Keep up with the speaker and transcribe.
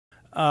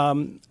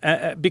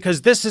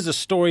because this is a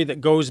story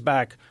that goes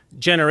back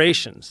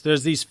generations.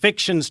 There's these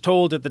fictions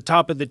told at the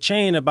top of the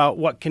chain about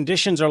what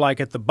conditions are like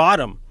at the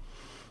bottom.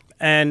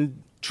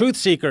 And truth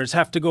seekers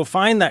have to go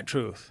find that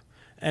truth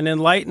and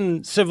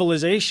enlighten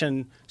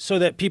civilization so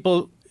that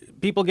people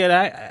get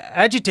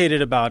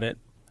agitated about it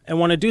and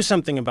want to do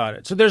something about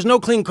it. So there's no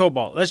clean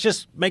cobalt. Let's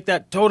just make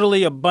that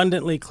totally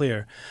abundantly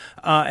clear.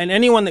 And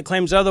anyone that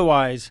claims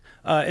otherwise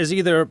is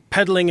either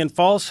peddling in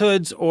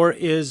falsehoods or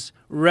is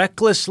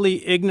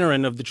recklessly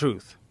ignorant of the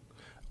truth.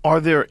 Are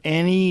there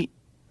any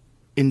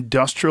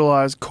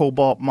industrialized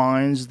cobalt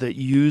mines that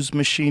use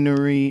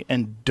machinery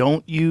and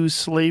don't use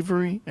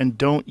slavery and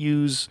don't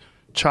use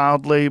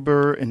child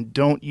labor and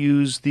don't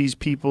use these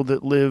people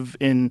that live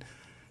in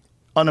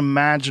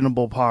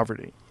unimaginable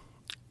poverty?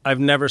 I've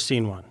never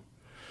seen one.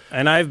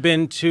 And I've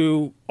been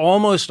to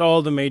almost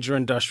all the major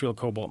industrial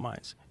cobalt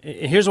mines.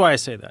 Here's why I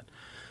say that.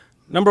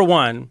 Number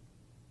one,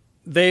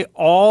 they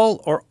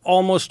all or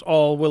almost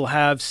all will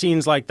have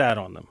scenes like that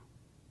on them.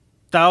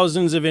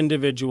 Thousands of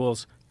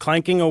individuals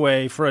clanking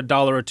away for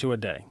 $1 or $2 a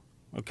day.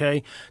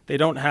 Okay? They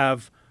don't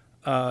have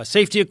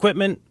safety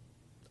equipment.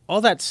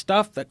 All that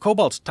stuff, that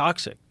cobalt's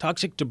toxic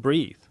to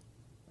breathe.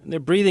 And they're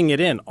breathing it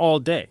in all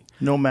day.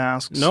 No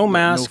masks. No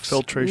masks. No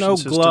filtration no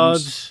systems.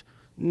 Gloves.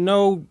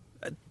 No.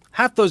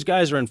 Half those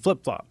guys are in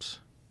flip-flops.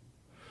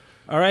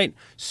 All right?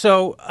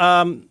 So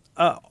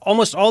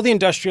almost all the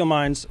industrial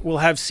mines will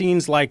have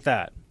scenes like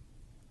that.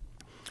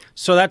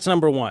 So that's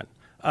number one.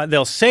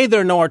 They'll say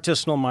there are no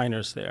artisanal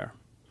miners there,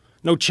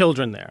 no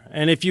children there.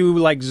 And if you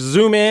like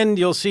zoom in,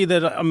 you'll see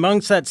that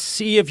amongst that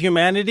sea of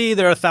humanity,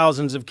 there are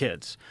thousands of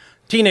kids.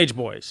 Teenage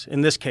boys,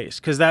 in this case,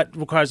 because that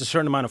requires a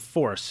certain amount of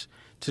force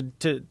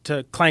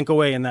to clank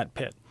away in that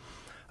pit.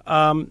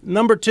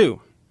 Number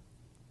two,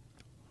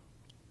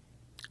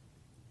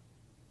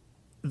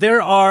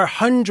 there are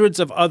hundreds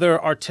of other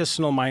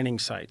artisanal mining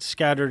sites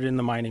scattered in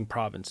the mining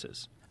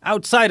provinces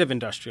outside of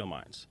industrial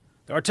mines.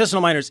 There are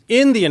artisanal miners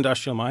in the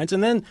industrial mines,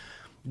 and then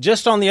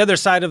just on the other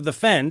side of the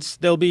fence,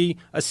 there'll be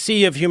a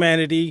sea of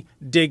humanity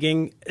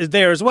digging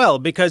there as well,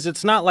 because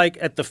it's not like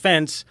at the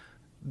fence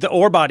the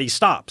ore body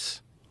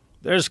stops.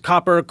 There's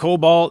copper,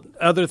 cobalt,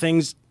 other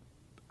things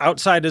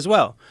outside as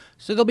well.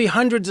 So there'll be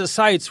hundreds of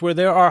sites where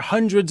there are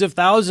hundreds of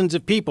thousands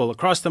of people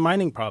across the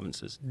mining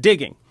provinces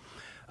digging.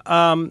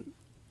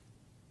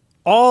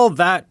 All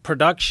that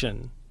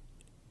production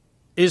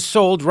is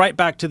sold right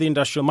back to the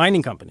industrial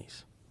mining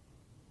companies.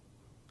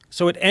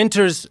 So it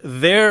enters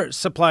their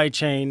supply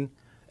chain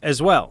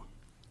as well.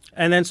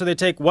 And then so they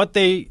take what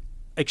they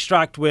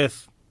extract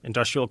with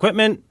industrial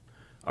equipment,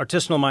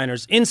 artisanal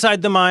miners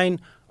inside the mine,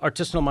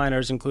 artisanal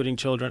miners, including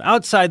children,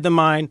 outside the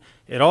mine.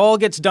 It all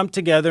gets dumped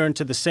together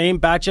into the same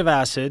batch of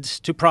acids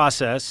to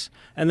process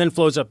and then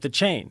flows up the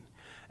chain.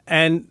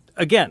 And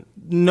again,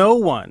 no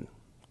one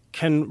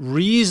can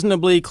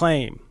reasonably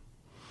claim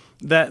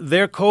that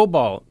their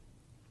cobalt,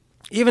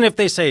 even if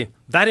they say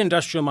that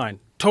industrial mine,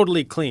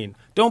 totally clean,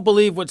 don't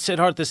believe what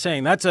Siddharth is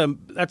saying, that's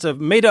a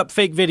made-up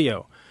fake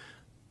video.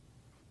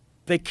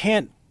 They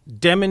can't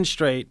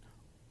demonstrate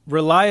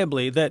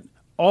reliably that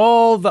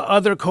all the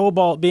other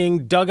cobalt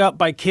being dug up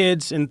by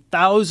kids in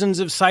thousands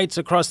of sites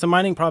across the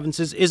mining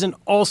provinces isn't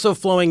also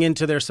flowing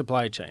into their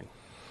supply chain.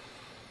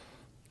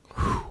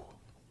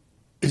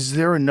 Is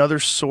there another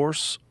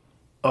source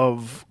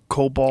of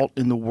cobalt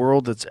in the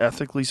world that's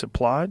ethically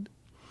supplied?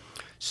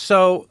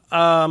 So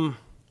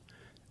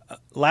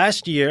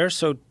last year,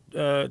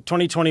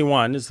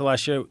 2021 is the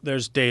last year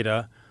there's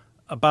data,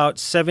 about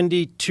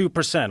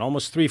 72%,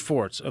 almost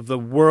 3/4 of the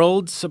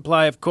world's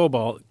supply of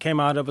cobalt came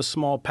out of a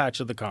small patch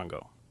of the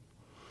Congo.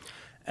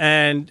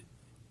 And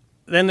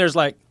then there's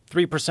like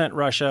 3%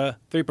 Russia,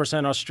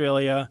 3%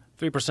 Australia,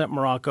 3%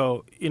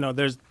 Morocco. You know,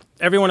 there's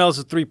everyone else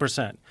is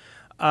 3%.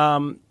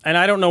 And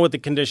I don't know what the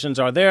conditions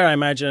are there. I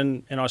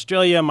imagine in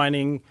Australia,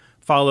 mining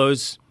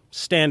follows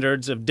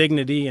standards of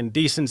dignity and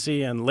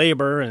decency and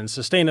labor and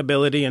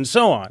sustainability and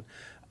so on.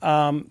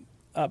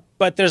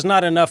 But there's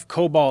not enough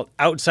cobalt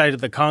outside of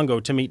the Congo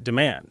to meet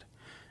demand.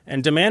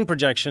 And demand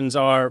projections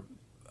are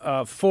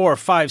 400,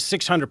 500,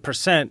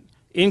 600%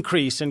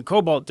 increase in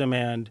cobalt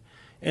demand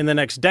in the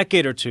next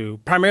decade or two,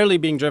 primarily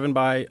being driven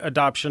by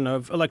adoption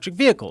of electric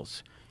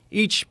vehicles.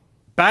 Each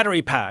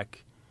battery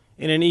pack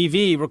in an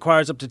EV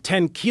requires up to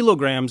 10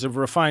 kilograms of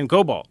refined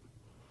cobalt.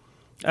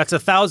 That's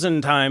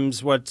 1,000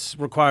 times what's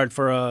required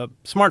for a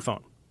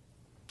smartphone.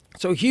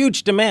 So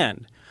huge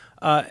demand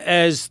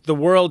as the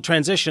world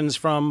transitions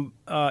from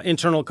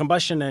internal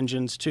combustion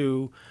engines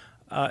to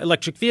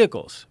electric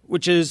vehicles,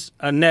 which is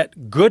a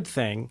net good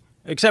thing,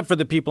 except for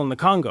the people in the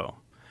Congo.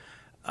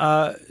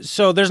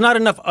 So there's not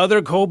enough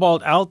other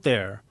cobalt out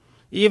there.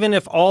 Even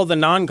if all the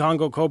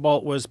non-Congo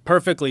cobalt was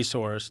perfectly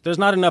sourced, there's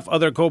not enough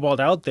other cobalt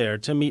out there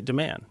to meet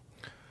demand.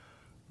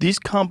 These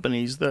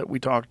companies that we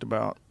talked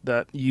about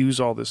that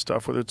use all this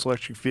stuff, whether it's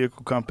electric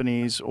vehicle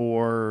companies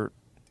or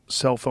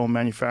cell phone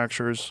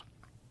manufacturers,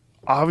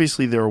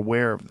 obviously they're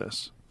aware of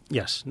this.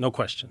 Yes, no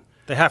question.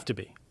 They have to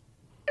be.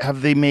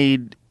 Have they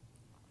made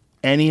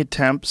any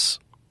attempts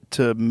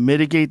to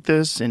mitigate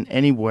this in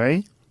any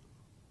way?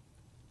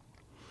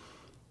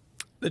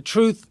 The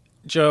truth,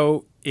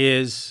 Joe,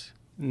 is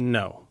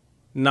no,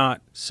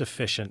 not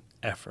sufficient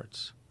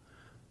efforts.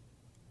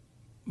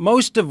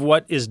 Most of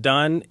what is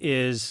done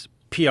is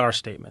PR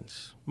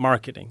statements,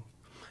 marketing.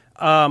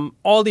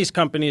 All these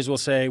companies will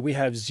say we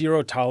have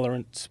zero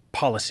tolerance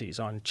policies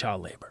on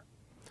child labor.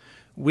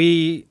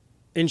 We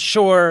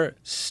ensure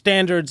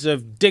standards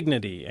of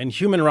dignity and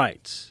human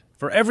rights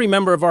for every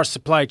member of our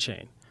supply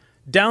chain,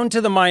 down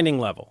to the mining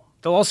level.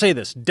 They'll all say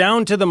this,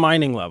 down to the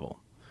mining level.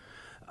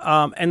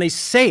 And they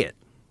say it.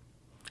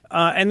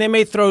 And they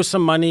may throw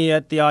some money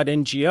at the odd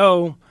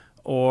NGO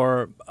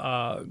or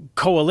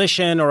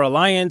coalition or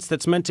alliance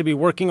that's meant to be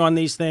working on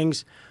these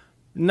things.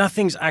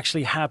 Nothing's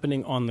actually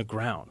happening on the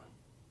ground.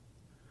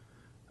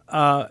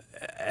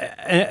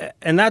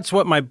 And that's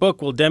what my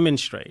book will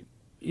demonstrate.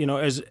 You know,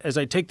 as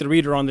I take the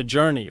reader on the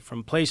journey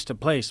from place to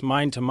place,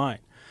 mind to mind,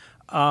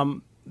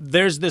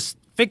 there's this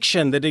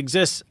fiction that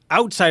exists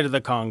outside of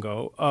the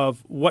Congo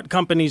of what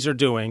companies are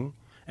doing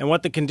and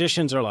what the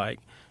conditions are like.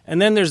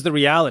 And then there's the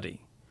reality.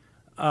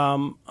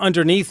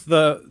 Underneath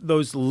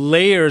those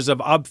layers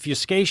of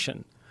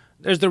obfuscation,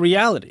 there's the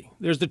reality.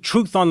 There's the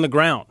truth on the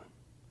ground.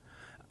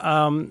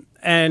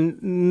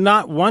 And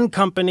not one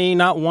company,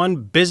 not one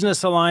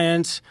business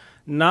alliance,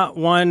 not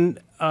one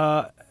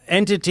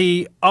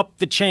entity up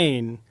the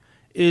chain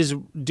is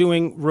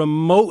doing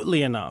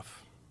remotely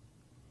enough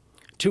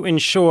to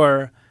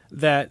ensure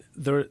that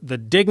the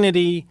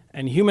dignity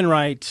and human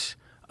rights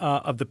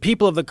of the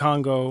people of the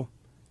Congo,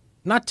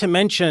 not to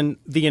mention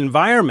the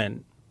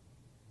environment,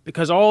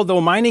 because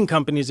although mining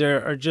companies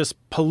there are just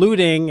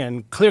polluting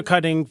and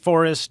clear-cutting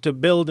forests to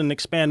build and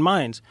expand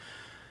mines,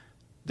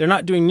 they're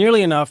not doing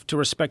nearly enough to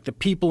respect the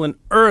people and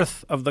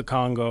earth of the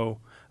Congo,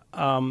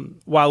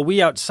 while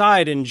we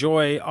outside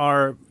enjoy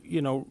our,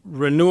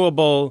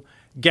 renewable,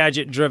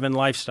 gadget-driven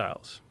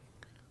lifestyles.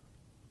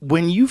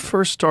 When you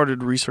first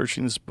started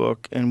researching this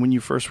book and when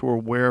you first were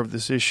aware of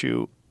this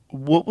issue,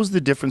 what was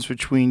the difference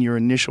between your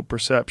initial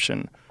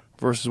perception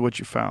versus what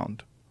you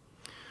found?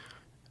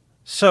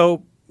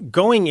 So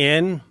going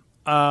in,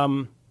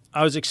 I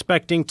was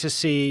expecting to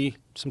see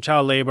some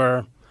child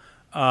labor,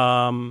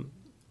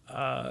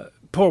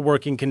 poor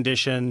working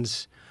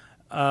conditions,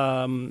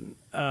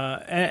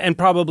 and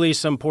probably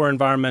some poor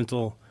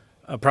environmental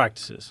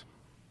practices.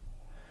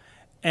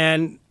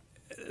 And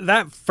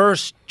that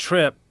first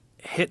trip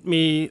hit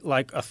me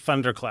like a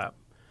thunderclap.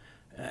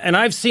 And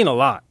I've seen a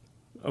lot,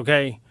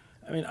 okay?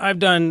 I mean, I've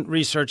done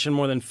research in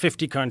more than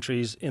 50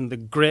 countries in the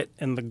grit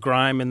and the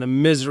grime and the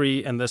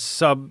misery and the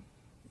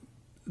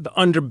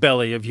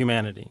underbelly of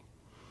humanity.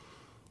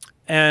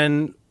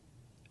 And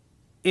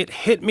it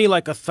hit me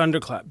like a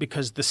thunderclap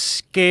because the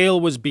scale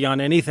was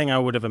beyond anything I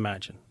would have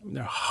imagined.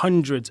 There are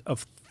hundreds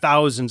of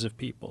thousands of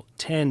people,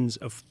 tens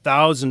of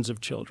thousands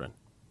of children,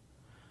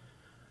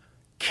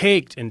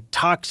 caked in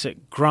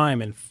toxic grime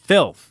and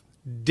filth,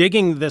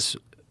 digging this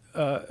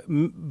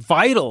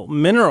vital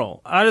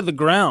mineral out of the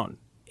ground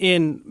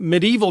in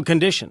medieval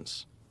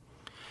conditions.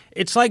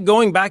 It's like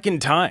going back in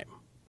time.